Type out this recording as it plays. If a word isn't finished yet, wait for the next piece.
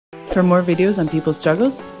For more videos on people's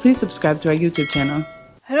struggles, please subscribe to our YouTube channel.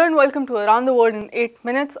 Hello and welcome to Around the World in 8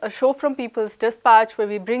 Minutes, a show from People's Dispatch where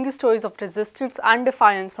we bring you stories of resistance and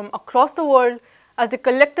defiance from across the world as the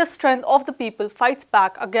collective strength of the people fights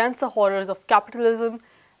back against the horrors of capitalism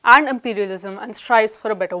and imperialism and strives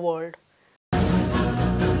for a better world.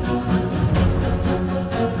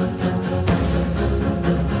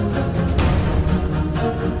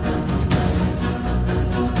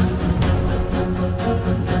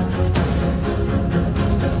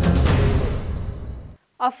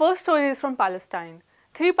 Our first story is from Palestine.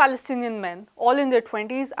 3 Palestinian men, all in their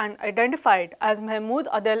 20s and identified as Mahmoud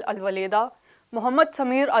Adel Al-Waleda, Mohammad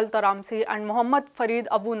Samir Al-Taramsi and Mohammad Farid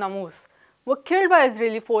Abu Namus, were killed by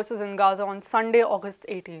Israeli forces in Gaza on Sunday, August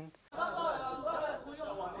 18th.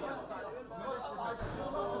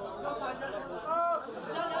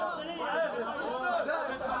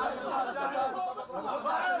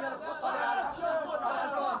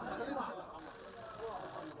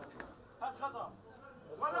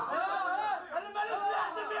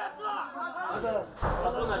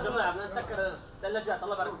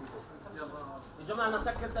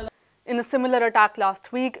 In a similar attack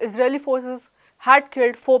last week, Israeli forces had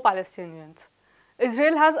killed 4 Palestinians.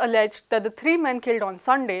 Israel has alleged that the 3 men killed on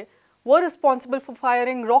Sunday were responsible for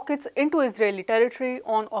firing rockets into Israeli territory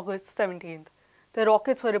on August 17th. The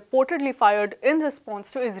rockets were reportedly fired in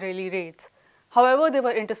response to Israeli raids. However, they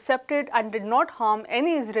were intercepted and did not harm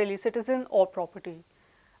any Israeli citizen or property.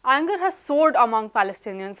 Anger has soared among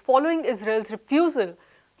Palestinians following Israel's refusal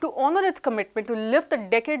to honor its commitment to lift the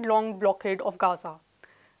decade-long blockade of Gaza.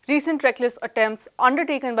 Recent reckless attempts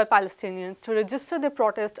undertaken by Palestinians to register their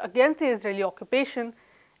protest against the Israeli occupation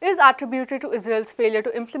is attributed to Israel's failure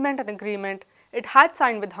to implement an agreement it had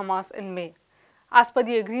signed with Hamas in May. As per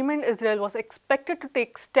the agreement, Israel was expected to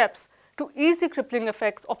take steps to ease the crippling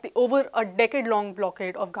effects of the over a decade-long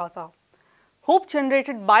blockade of Gaza. Hope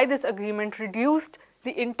generated by this agreement reduced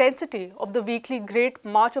the intensity of the weekly Great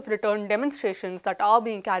March of Return demonstrations that are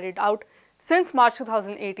being carried out since March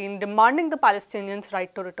 2018, demanding the Palestinians'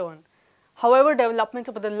 right to return. However, developments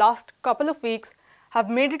over the last couple of weeks have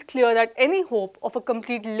made it clear that any hope of a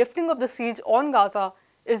complete lifting of the siege on Gaza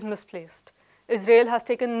is misplaced. Israel has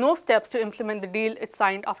taken no steps to implement the deal it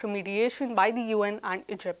signed after mediation by the UN and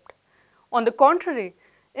Egypt. On the contrary,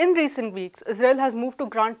 in recent weeks, Israel has moved to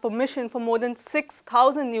grant permission for more than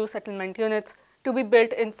 6,000 new settlement units to be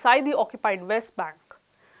built inside the occupied West Bank.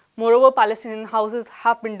 Moreover, Palestinian houses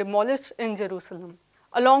have been demolished in Jerusalem.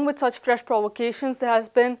 Along with such fresh provocations, there has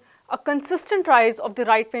been a consistent rise of the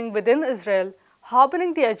right wing within Israel,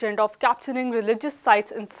 harboring the agenda of capturing religious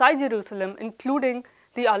sites inside Jerusalem, including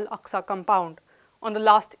the Al-Aqsa compound. On the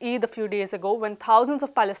last Eid a few days ago, when thousands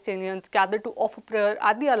of Palestinians gathered to offer prayer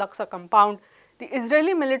at the Al-Aqsa compound, the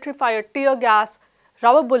Israeli military fired tear gas,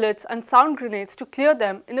 rubber bullets and sound grenades to clear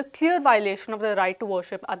them in a clear violation of their right to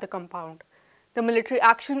worship at the compound. The military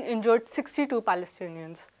action injured 62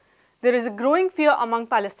 Palestinians. There is a growing fear among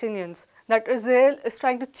Palestinians that Israel is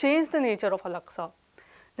trying to change the nature of Al-Aqsa.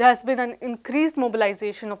 There has been an increased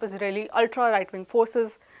mobilization of Israeli ultra-right-wing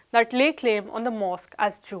forces that lay claim on the mosque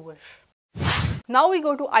as Jewish. Now we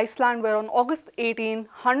go to Iceland, where on August 18,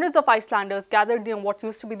 hundreds of Icelanders gathered near what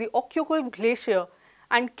used to be the Okjokull glacier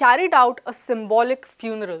and carried out a symbolic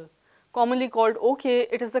funeral. Commonly called OK,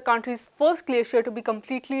 it is the country's first glacier to be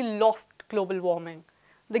completely lost to global warming.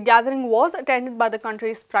 The gathering was attended by the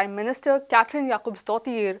country's Prime Minister, Katrin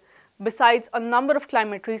Jakobsdottir, besides a number of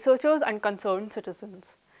climate researchers and concerned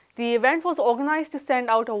citizens. The event was organized to send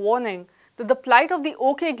out a warning that the plight of the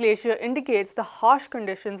OK glacier indicates the harsh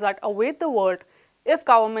conditions that await the world if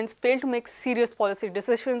governments fail to make serious policy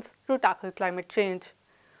decisions to tackle climate change.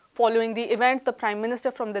 Following the event, the Prime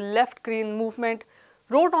Minister from the Left Green movement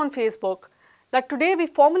wrote on Facebook that today we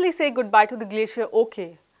formally say goodbye to the glacier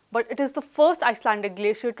OK, but it is the first Icelandic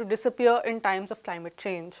glacier to disappear in times of climate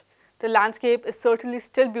change. The landscape is certainly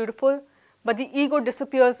still beautiful, but the ego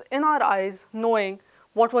disappears in our eyes knowing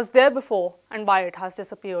what was there before and why it has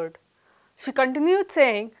disappeared. She continued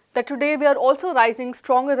saying that today we are also rising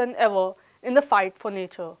stronger than ever in the fight for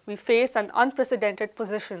nature. We face an unprecedented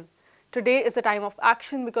position. Today is a time of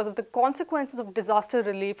action because of the consequences of disaster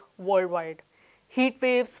relief worldwide. Heat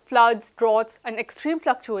waves, floods, droughts, and extreme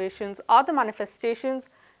fluctuations are the manifestations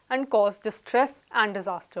and cause distress and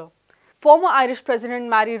disaster. Former Irish President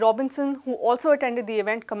Mary Robinson, who also attended the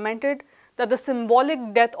event, commented that the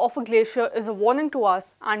symbolic death of a glacier is a warning to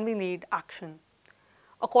us and we need action.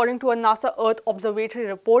 According to a NASA Earth Observatory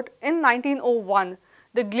report, in 1901,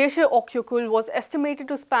 the glacier Okjokull was estimated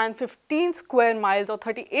to span 15 square miles or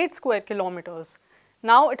 38 square kilometers.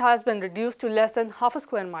 Now it has been reduced to less than half a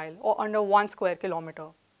square mile or under 1 square kilometer.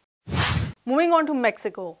 Moving on to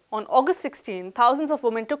Mexico, on August 16, thousands of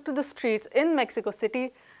women took to the streets in Mexico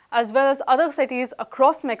City as well as other cities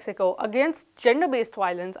across Mexico against gender-based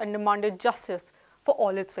violence and demanded justice for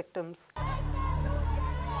all its victims.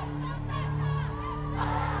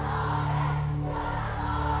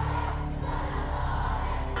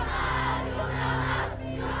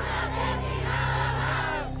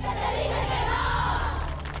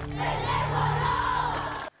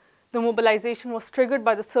 The mobilization was triggered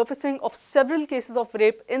by the surfacing of several cases of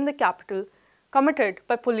rape in the capital committed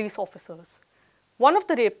by police officers. One of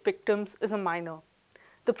the rape victims is a minor.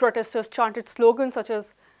 The protesters chanted slogans such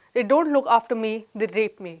as, "They don't look after me, they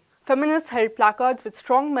rape me." Feminists held placards with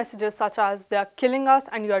strong messages such as, "They are killing us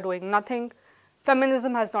and you are doing nothing,"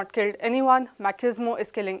 "Feminism has not killed anyone, machismo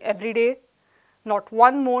is killing every day," "Not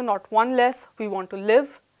one more, not one less, we want to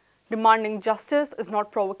live," "Demanding justice is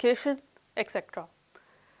not provocation," etc.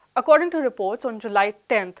 According to reports, on July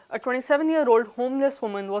 10th, a 27-year-old homeless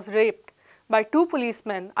woman was raped by two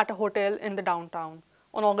policemen at a hotel in the downtown.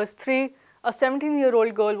 On August 3, a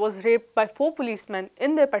 17-year-old girl was raped by 4 policemen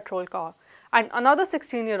in their patrol car, and another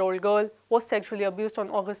 16-year-old girl was sexually abused on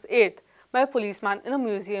August 8th by a policeman in a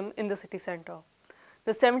museum in the city center.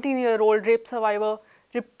 The 17-year-old rape survivor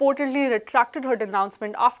reportedly retracted her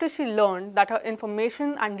denouncement after she learned that her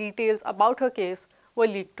information and details about her case were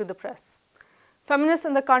leaked to the press. Feminists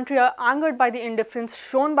in the country are angered by the indifference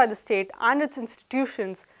shown by the state and its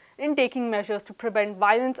institutions in taking measures to prevent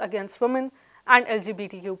violence against women and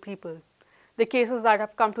LGBTQ people. The cases that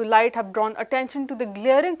have come to light have drawn attention to the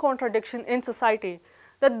glaring contradiction in society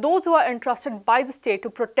that those who are entrusted by the state to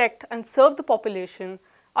protect and serve the population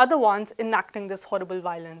are the ones enacting this horrible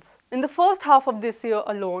violence. In the first half of this year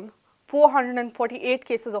alone, 448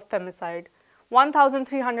 cases of femicide,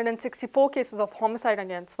 1,364 cases of homicide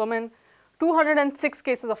against women, 206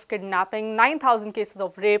 cases of kidnapping, 9,000 cases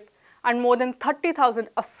of rape, and more than 30,000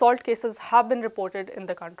 assault cases have been reported in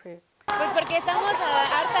the country. Pues porque estamos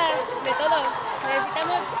hartas de todo.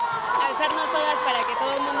 Necesitamos alzarnos todas para que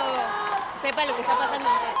todo el mundo sepa lo que está pasando.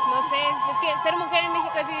 No sé, es que ser mujer en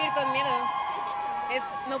México es vivir con miedo. Es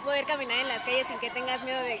no poder caminar en las calles sin que tengas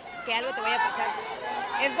miedo de que algo te vaya a pasar.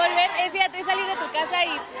 Es volver, es salir de tu casa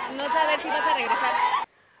y no saber si vas a regresar.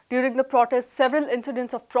 During the protests, several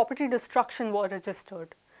incidents of property destruction were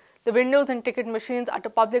registered. The windows and ticket machines at a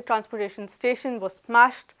public transportation station were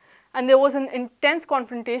smashed, and there was an intense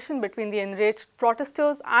confrontation between the enraged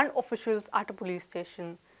protesters and officials at a police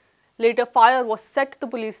station. Later, fire was set to the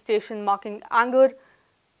police station, marking anger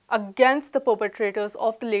against the perpetrators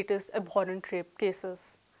of the latest abhorrent rape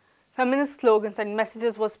cases. Feminist slogans and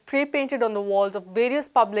messages were spray-painted on the walls of various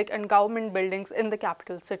public and government buildings in the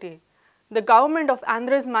capital city. The government of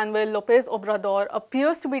Andrés Manuel López Obrador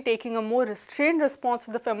appears to be taking a more restrained response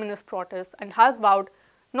to the feminist protests and has vowed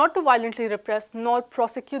not to violently repress nor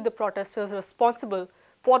prosecute the protesters responsible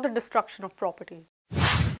for the destruction of property.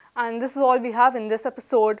 And this is all we have in this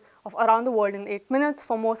episode of Around the World in 8 Minutes.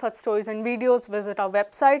 For more such stories and videos, visit our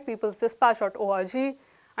website peoplesdispatch.org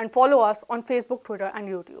and follow us on Facebook, Twitter and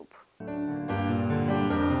YouTube.